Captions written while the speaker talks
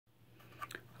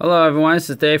Hello everyone, this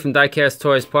is Dave from Diecast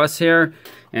Toys Plus here,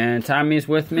 and Tommy's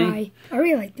with me. Hi. I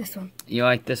really like this one. You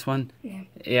like this one? Yeah.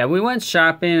 Yeah, we went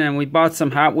shopping and we bought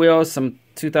some Hot Wheels, some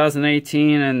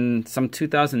 2018 and some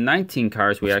 2019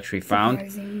 cars we actually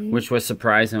found, which was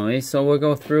surprisingly. So we'll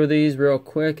go through these real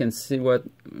quick and see what,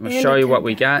 we'll show you what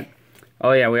we got.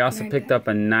 Oh yeah, we also picked up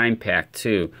a 9-pack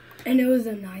too. And it was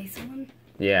a nice one.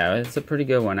 Yeah, it's a pretty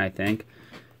good one, I think.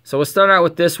 So we'll start out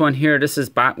with this one here. This is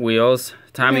Hotwheels.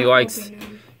 Tommy likes...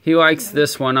 He likes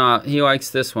this one. He likes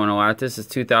this one a lot. This is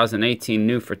 2018,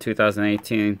 new for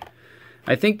 2018.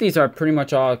 I think these are pretty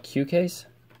much all Q case.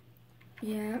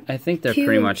 Yeah. I think they're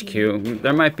pretty much Q.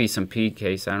 There might be some P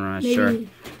case. I'm not sure.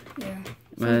 Yeah.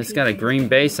 But it's got a green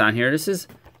base on here. This is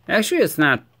actually it's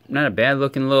not a bad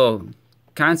looking little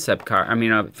concept car. I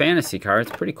mean a fantasy car.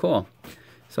 It's pretty cool.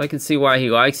 So I can see why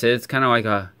he likes it. It's kind of like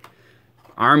a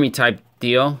army type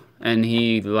deal, and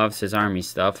he loves his army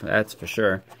stuff. That's for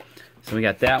sure. So we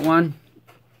got that one,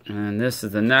 and this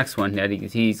is the next one that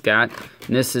he's got.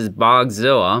 And this is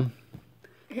Bogzilla.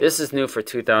 This is new for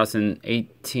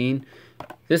 2018.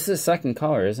 This is the second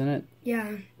color, isn't it?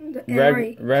 Yeah.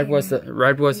 Red was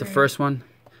the first one.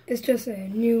 It's just a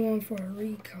new one for a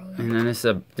recolor. And then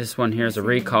this one here is a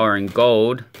recolor in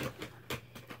gold.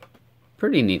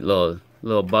 Pretty neat little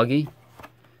buggy.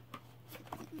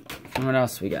 And what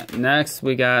else we got? Next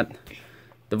we got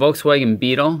the Volkswagen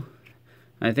Beetle.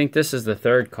 I think this is the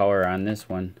third color on this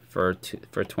one for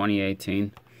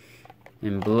 2018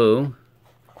 in blue.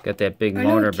 Got that big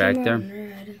motor back there.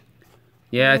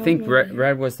 Yeah, I think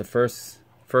red was the first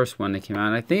one that came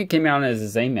out. I think it came out as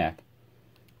a Zamac.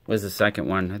 Was the second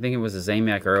one. I think it was a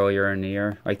Zamac earlier in the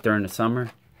year, like during the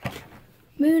summer.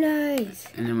 Moon Eyes.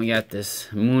 And then we got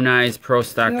this Moon Eyes Pro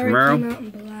Stock Camaro. Came out in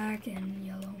black and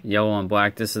yellow. Yellow and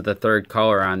black. This is the third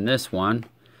color on this one.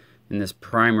 In this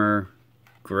primer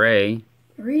gray.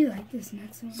 I really like this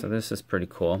next one. So this is pretty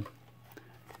cool.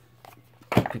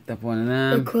 Picked up one of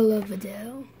them. Aquila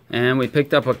Vidal. And we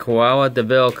picked up a Koala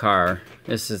DeVille car.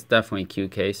 This is definitely a Q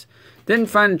case. Didn't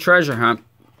find a treasure hunt,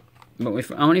 but we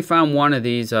only found one of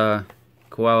these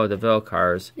Koala DeVille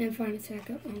cars. Didn't find a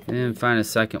second one. Didn't find a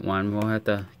second one. We'll have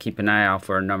to keep an eye out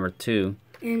for a number 2.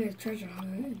 And a treasure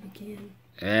hunt if we can.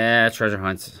 Yeah, treasure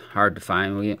hunt's hard to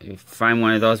find. We find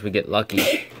one of those, we get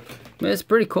lucky. But it's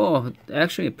pretty cool.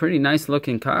 Actually, a pretty nice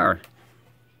looking car.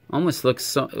 Almost looks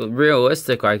so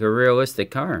realistic, like a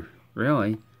realistic car.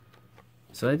 Really.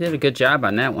 So they did a good job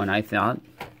on that one, I thought.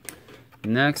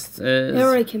 Next is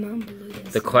came out in blue,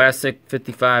 the classic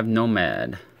 55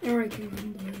 Nomad. Came out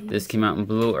in blue. This came out in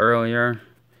blue earlier.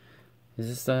 Is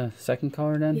this the second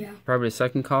color then? Yeah. Probably the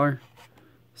second color.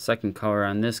 Second color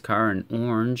on this car in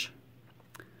orange.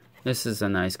 This is a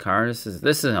nice car. This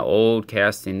is an old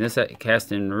casting. This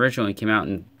casting originally came out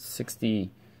in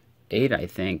 '68, I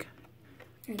think.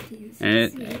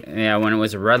 And yeah, when it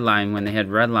was a red line, when they had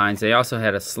red lines, they also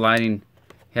had a sliding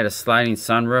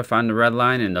sunroof on the red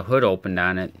line, and the hood opened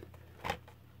on it.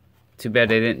 Too bad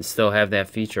they didn't still have that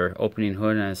feature, opening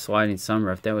hood and a sliding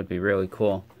sunroof. That would be really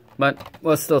cool. But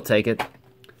we'll still take it.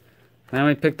 Then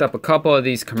we picked up a couple of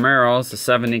these Camaros, the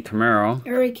 '70 Camaro.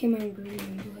 It already came out in green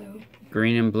and blue.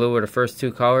 Green and blue were the first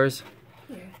 2 colors.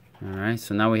 Yeah. Alright,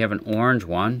 so now we have an orange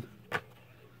one.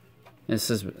 This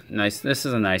is nice. This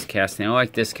is a nice casting. I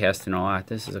like this casting a lot.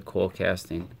 This is a cool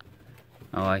casting.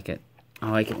 I like it. I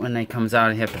like it when it comes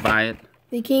out. I have to buy it.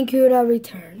 The King Cuda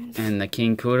returns. And the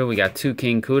King Cuda. We got 2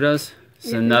 King Cudas.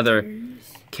 It's another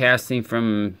casting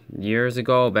from years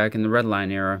ago, back in the red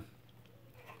line era.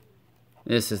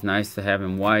 This is nice to have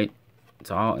in white.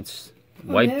 It's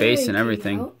white base and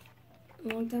everything. A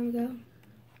long time ago.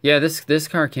 Yeah, this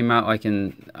car came out like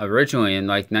originally in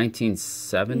like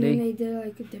 1970. And then they did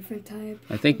like a different type.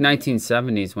 I think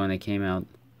 1970s when it came out.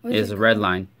 Is a red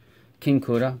line. King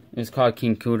Cuda. It was called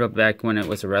King Cuda back when it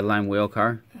was a red line wheel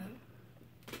car. Oh.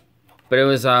 But it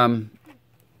was I don't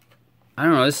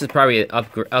know. This is probably an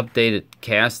updated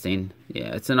casting.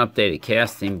 Yeah, it's an updated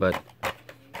casting, but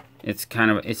it's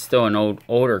still an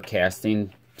older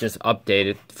casting. Just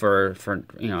updated for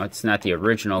it's not the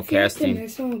original casting. The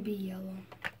next one will be yellow.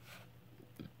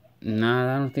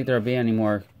 No, I don't think there'll be any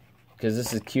more, because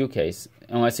this is Q case.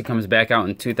 Unless it comes back out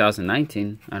in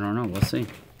 2019. I don't know. We'll see.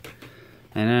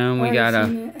 And then we got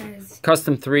a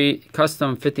custom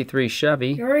 53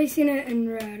 Chevy. You already seen it in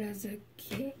red as a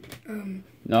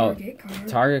Target car.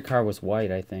 Target car was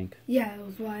white, I think. Yeah, it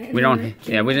was white. We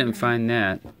didn't find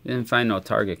that. We didn't find no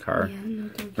Target car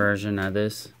version of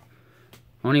this.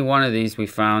 Only one of these we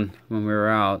found when we were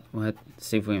out. We'll have to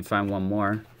see if we can find one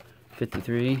more.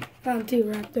 53. Found 2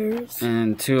 Raptors.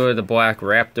 And 2 of the black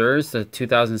Raptors, the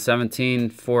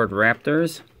 2017 Ford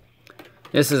Raptors.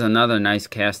 This is another nice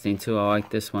casting too. I like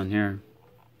this one here.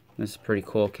 This is pretty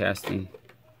cool casting.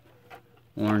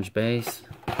 Orange base.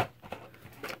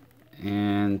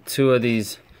 And two of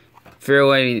these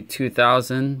Fairway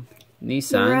 2000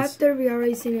 Nissans. The Raptor, we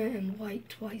already seen it in white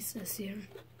twice this year.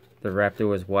 The Raptor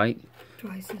was white?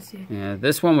 Twice this year. Yeah,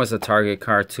 this one was a Target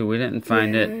car too. We didn't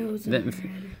find it. Was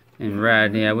in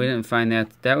red. Yeah, we didn't find that.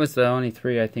 That was the only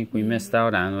three I think we missed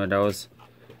out on. With those,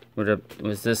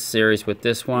 was this series with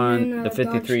this one, and, the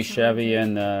 53 Chevy,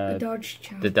 and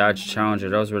the Dodge Challenger.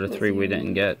 Those were the three we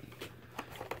didn't get.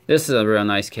 This is a real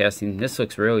nice casting. This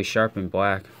looks really sharp and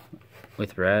black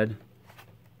with red.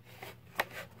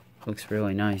 Looks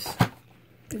really nice.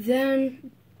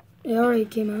 Then it already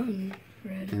came out in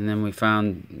red. And then we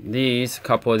found these, a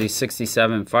couple of these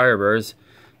 67 Firebirds.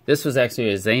 This was actually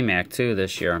a Zamac too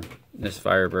this year, this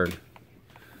Firebird.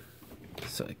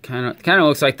 So it kind of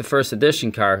looks like the first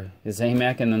edition car, the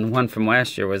Zamac, and then the one from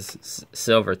last year was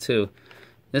silver too.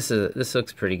 This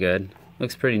looks pretty good.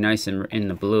 Looks pretty nice in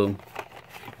the blue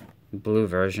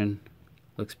version.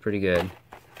 Looks pretty good.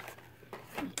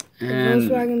 And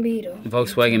Volkswagen Beetle.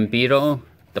 Volkswagen Beetle,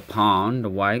 the Pawn, the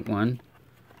white one.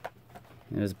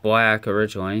 It was black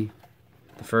originally,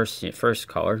 the first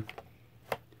color.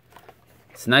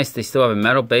 It's nice they still have a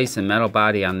metal base and metal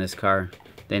body on this car.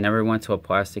 They never went to a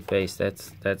plastic base.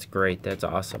 That's great. That's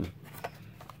awesome.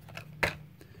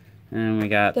 And we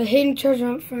got the hidden treasure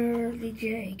hunt for the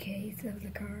J case of the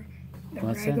car. The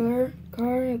What's regular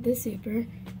car, this super,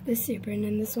 and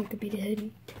then this one could be the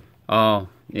hidden. Oh,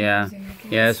 yeah.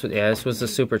 This was the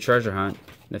super treasure hunt.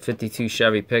 The 52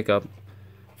 Chevy pickup.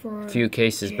 For a few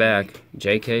cases back.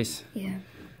 J case? Yeah.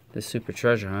 The super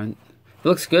treasure hunt. It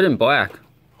looks good in black.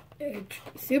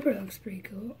 Super looks pretty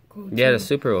cool too. Yeah, the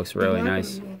super looks really the black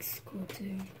nice. One looks cool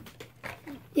too.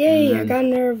 Yay, I got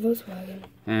another Volkswagen.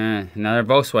 Another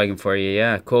Volkswagen for you,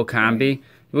 yeah. Cool combi.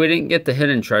 We didn't get the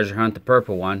hidden treasure hunt, the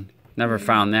purple one. Never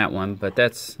found that one, but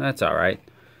that's alright.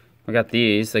 We got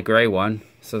these, the gray one,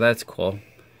 so that's cool.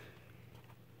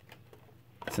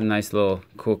 It's a nice little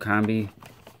cool combi.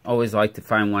 Always like to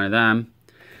find one of them.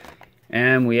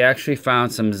 And we actually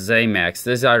found some Zamacs.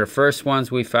 These are the first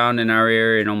ones we found in our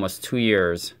area in almost 2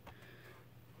 years.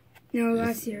 No,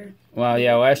 last year. Well,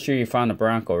 yeah, last year you found a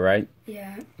Bronco, right?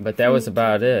 Yeah. But that was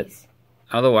about it.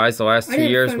 Otherwise, the last 2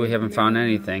 years we haven't found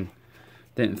anything.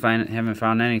 Haven't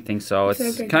found anything. So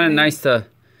it's kind of nice to.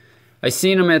 I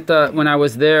seen them at when I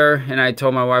was there, and I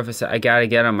told my wife, I said, I gotta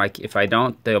get them. Like, if I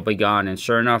don't, they'll be gone. And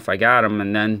sure enough, I got them.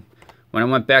 And then when I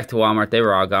went back to Walmart, they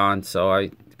were all gone. So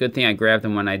good thing I grabbed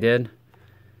them when I did.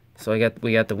 So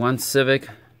we got the one Civic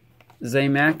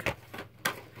Zamac,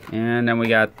 and then we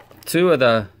got two of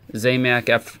the Zamac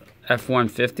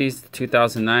F-150s, the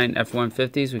 2009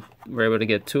 F-150s. We were able to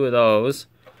get two of those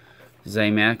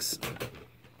Zamacs.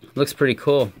 Looks pretty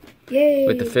cool. Yay.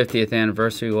 With the 50th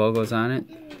anniversary logos on it.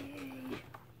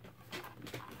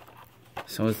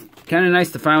 So it's kind of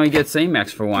nice to finally get Zamacs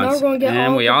for once.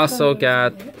 And we also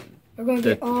got. We're going to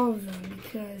get all of them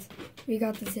because we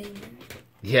got the Zamac.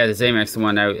 Yeah, the Zamac's the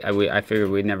one I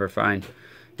figured we'd never find.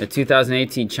 The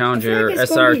 2018 Challenger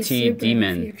SRT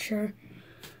Demon.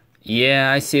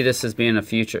 Yeah, I see this as being a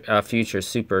future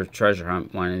super treasure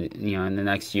hunt one, in the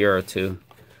next year or two.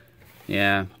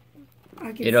 Yeah.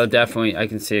 It'll definitely, I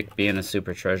can see it being a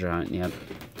super treasure hunt, yep.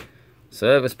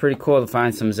 So it was pretty cool to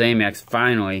find some Zamacs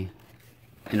finally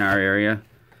in our area.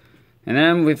 And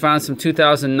then we found some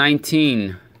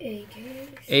 2019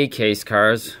 A-case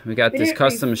cars. We got this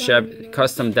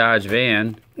custom Dodge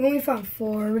van. We only found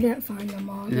 4. We didn't find them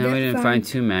all. No, we didn't find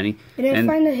too many. We didn't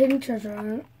find the hidden treasure on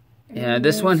it. Yeah,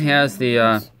 this one has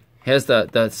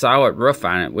the solid roof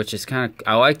on it, which is kind of.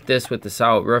 I like this with the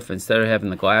solid roof instead of having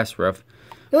the glass roof.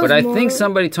 But I think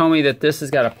somebody told me that this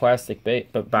has got a plastic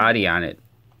body on it,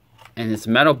 and it's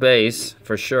metal base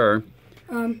for sure.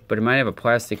 But it might have a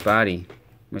plastic body,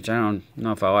 which I don't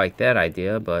know if I like that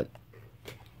idea, but.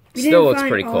 Still looks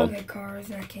pretty cool. All the cars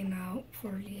that came out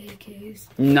for the AKs.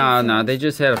 No, they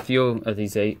just had a few of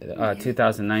these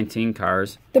 2019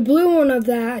 cars. The blue one of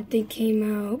that I think came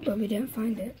out, but we didn't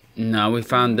find it. No, we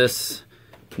found this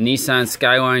Nissan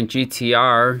Skyline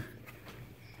GTR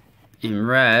in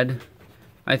red.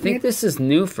 I think this is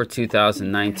new for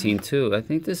 2019 too. I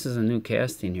think this is a new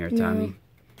casting here, Tommy. No.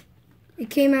 It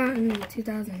came out in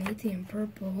 2018 in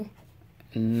purple.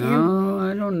 No,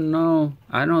 I don't know.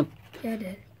 Yeah, it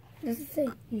did. Does it say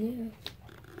new?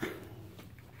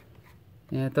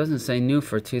 Yeah, it doesn't say new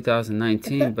for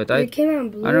 2019, but it came out in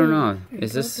blue. I don't know.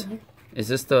 Is this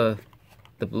the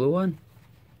blue one?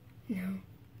 No.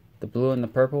 The blue and the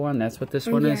purple one? That's what this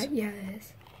one is? Yeah, it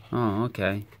is. Oh,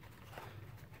 okay.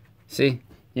 See,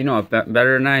 You know it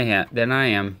better than I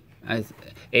am.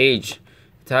 Age.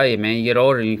 I tell you, man, you get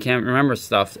older and you can't remember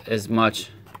stuff as much.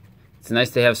 It's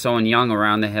nice to have someone young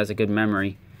around that has a good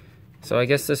memory. So I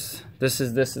guess this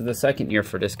is the second year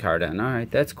for this car then. All right,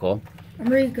 that's cool. I'm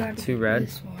really glad to 2 red.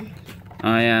 This one.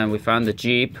 Oh yeah, we found the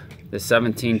Jeep, the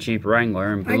 17 Jeep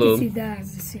Wrangler in blue. I can see that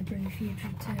as a Super in the future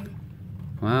too.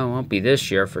 Well, it won't be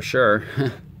this year for sure.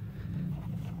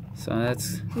 So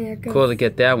that's cool to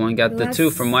get that one. Got the 2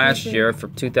 from last year for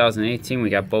 2018. We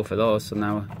got both of those. So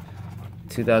now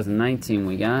 2019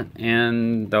 we got.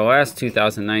 And the last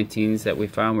 2019s that we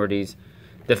found were these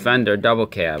Defender double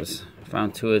cabs.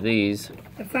 Found 2 of these.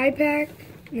 The 5-pack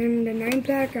and the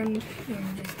 9-pack.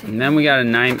 And then we got a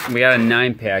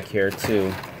 9-pack here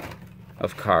too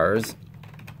of cars.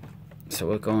 So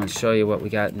we'll go and show you what we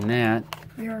got in that.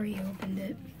 We already opened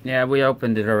it. Yeah, we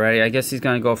opened it already. I guess he's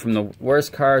going to go from the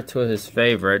worst car to his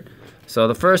favorite. So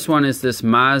the first one is this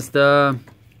Mazda.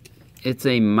 It's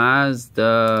a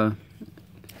Mazda.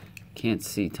 Can't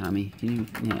see, Tommy.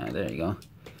 Yeah, there you go.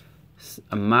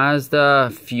 A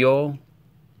Mazda Fuel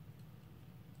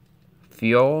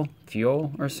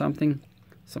or something.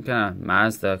 Some kind of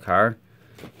Mazda car.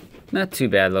 Not too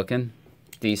bad looking.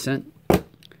 Decent. And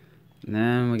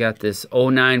then we got this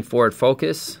 09 Ford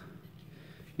Focus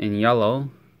in yellow,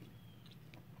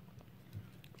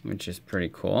 which is pretty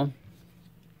cool.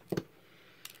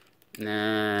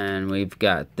 And we've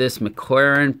got this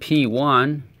McLaren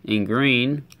P1 in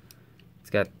green. It's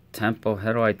got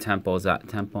headlight tempo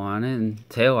on it, and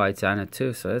taillights on it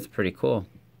too, so that's pretty cool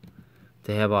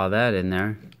to have all that in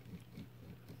there.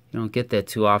 You don't get that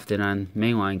too often on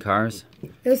mainline cars.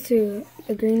 Those 2,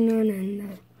 the green one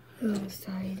and the yellow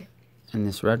side. And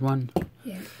this red one?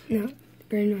 Yeah, no, the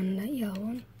green one and that yellow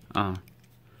one. Oh.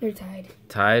 They're tied.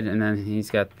 Tied, and then he's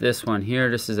got this one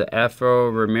here. This is a Afro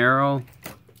Romero.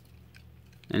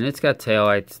 And it's got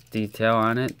taillights detail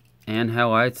on it. And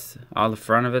headlights. All the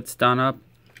front of it's done up.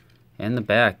 And the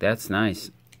back. That's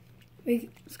nice.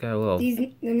 It's got a little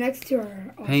the next 2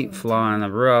 are also paint flaw on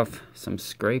the roof. Some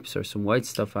scrapes or some white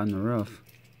stuff on the roof.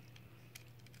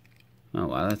 Oh,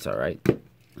 wow, that's alright.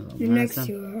 The next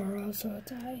 2 are also a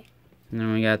tie. And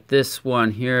then we got this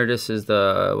one here. This is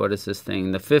the, what is this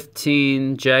thing? The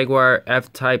 15 Jaguar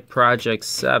F-Type Project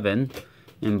 7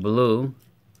 in blue.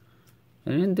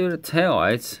 They didn't do the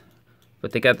taillights,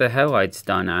 but they got the headlights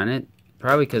done on it.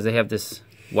 Probably because they have this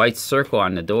white circle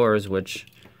on the doors, which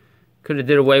could have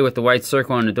did away with the white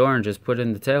circle on the door and just put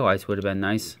in the taillights. Would have been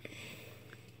nice.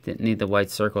 Didn't need the white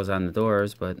circles on the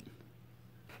doors, but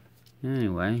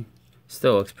anyway,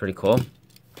 still looks pretty cool.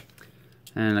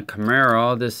 And a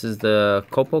Camaro, this is the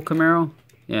Copo Camaro.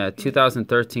 Yeah,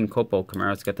 2013 Copo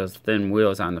Camaro. It's got those thin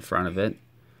wheels on the front of it.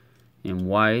 In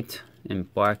white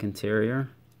and black interior.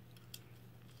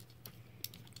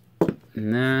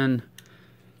 And then,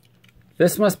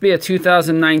 this must be a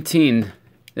 2019.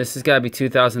 This has got to be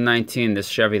 2019, this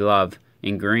Chevy Love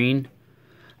in green.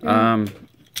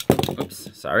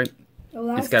 Oops, sorry.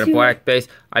 It's got a black base.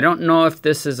 I don't know if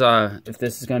this is going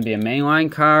to be a mainline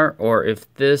car or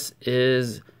if this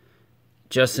is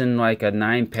just in like a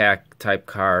 9-pack type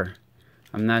car.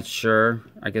 I'm not sure.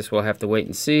 I guess we'll have to wait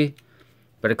and see.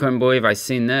 But I couldn't believe I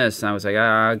seen this. And I was like,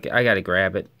 I got to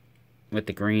grab it with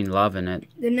the green Love in it.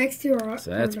 The next 2 are...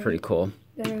 So that's pretty cool.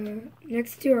 The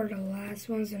next 2 are the last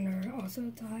ones and they're also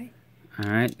a tie.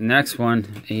 Alright, next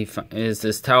one is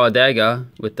this Talladega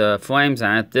with the flames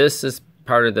on it. This is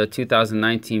part of the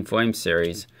 2019 Flame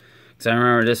Series. Because I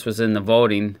remember this was in the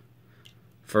voting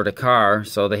for the car.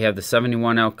 So they have the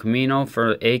 71 El Camino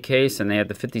for A case, and they have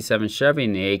the 57 Chevy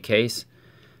in the A case.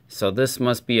 So this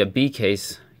must be a B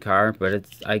case car, but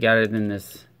I got it in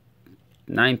this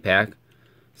 9-pack.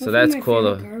 So that's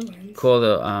cool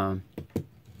to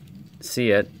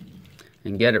see it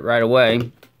and get it right away.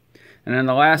 And then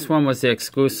the last one was the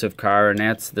exclusive car, and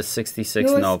that's the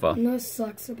 66 Nova. You know what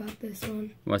sucks about this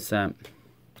one? What's that?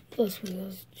 Those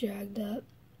wheels jagged up.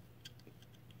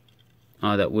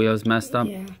 Oh, that wheel's messed up?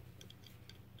 Yeah.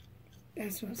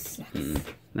 That's what sucks.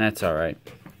 That's alright.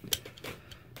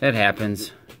 It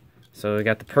happens. So we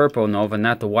got the purple Nova,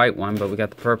 not the white one, but we got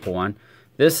the purple one.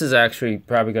 This is actually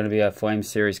probably going to be a Flame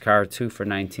Series car too for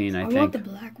 19, I think. I want the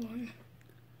black one.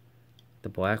 The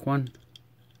black one?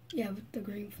 Yeah, with the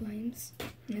green flames.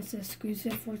 And it's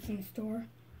exclusive for some store.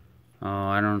 Oh,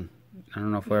 I don't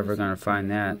know if we're ever going to find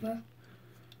that.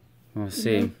 We'll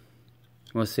see.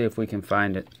 We'll see if we can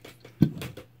find it.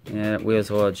 Yeah, that wheel's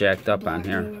a little jacked up on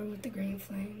here. With the green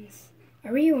flames. I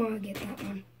really want to get that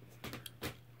one.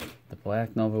 The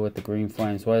black Nova with the green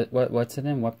flames. What's it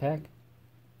in? What pack?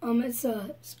 It's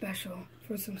a special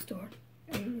for some store.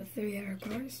 And with 3 other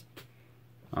cars.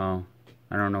 Oh.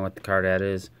 I don't know what the car that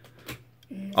is.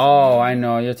 Oh, I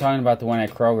know. You're talking about the one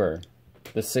at Kroger.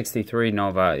 The 63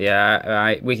 Nova.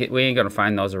 Yeah, we ain't going to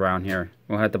find those around here.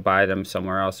 We'll have to buy them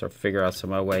somewhere else or figure out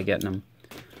some other way of getting them.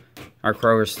 Our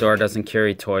Kroger store doesn't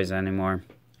carry toys anymore.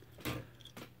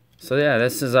 So yeah,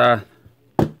 this is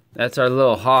that's our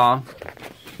little haul.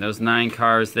 Those 9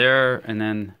 cars there, and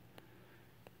then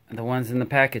the ones in the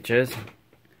packages.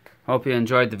 Hope you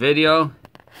enjoyed the video.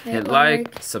 Hit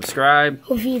like, subscribe.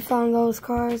 Hopefully you found those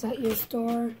cars at your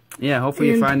store. Yeah, hopefully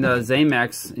you find the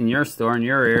Zamax in your store, in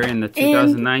your area, in the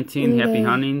 2019 Happy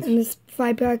Huntings. And this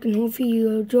 5-pack, and hopefully you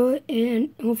enjoy it, and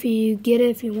hopefully you get it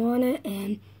if you want it,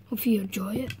 and hopefully you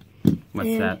enjoy it.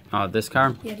 What's that? Oh, this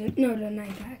car? Yeah, the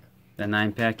 9-pack. The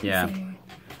 9-pack, yeah.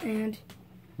 And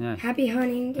yeah. Happy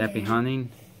hunting. Happy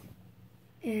hunting.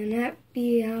 And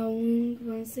happy Halloween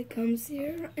once it comes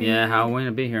here. Yeah, Halloween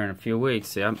will be here in a few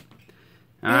weeks, yep.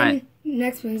 Alright.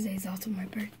 Next Wednesday is also my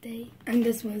birthday. And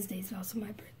this Wednesday is also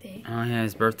my birthday. Oh yeah,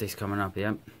 his birthday's coming up,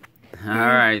 yep.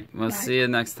 Alright, we'll see you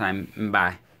next time.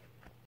 Bye.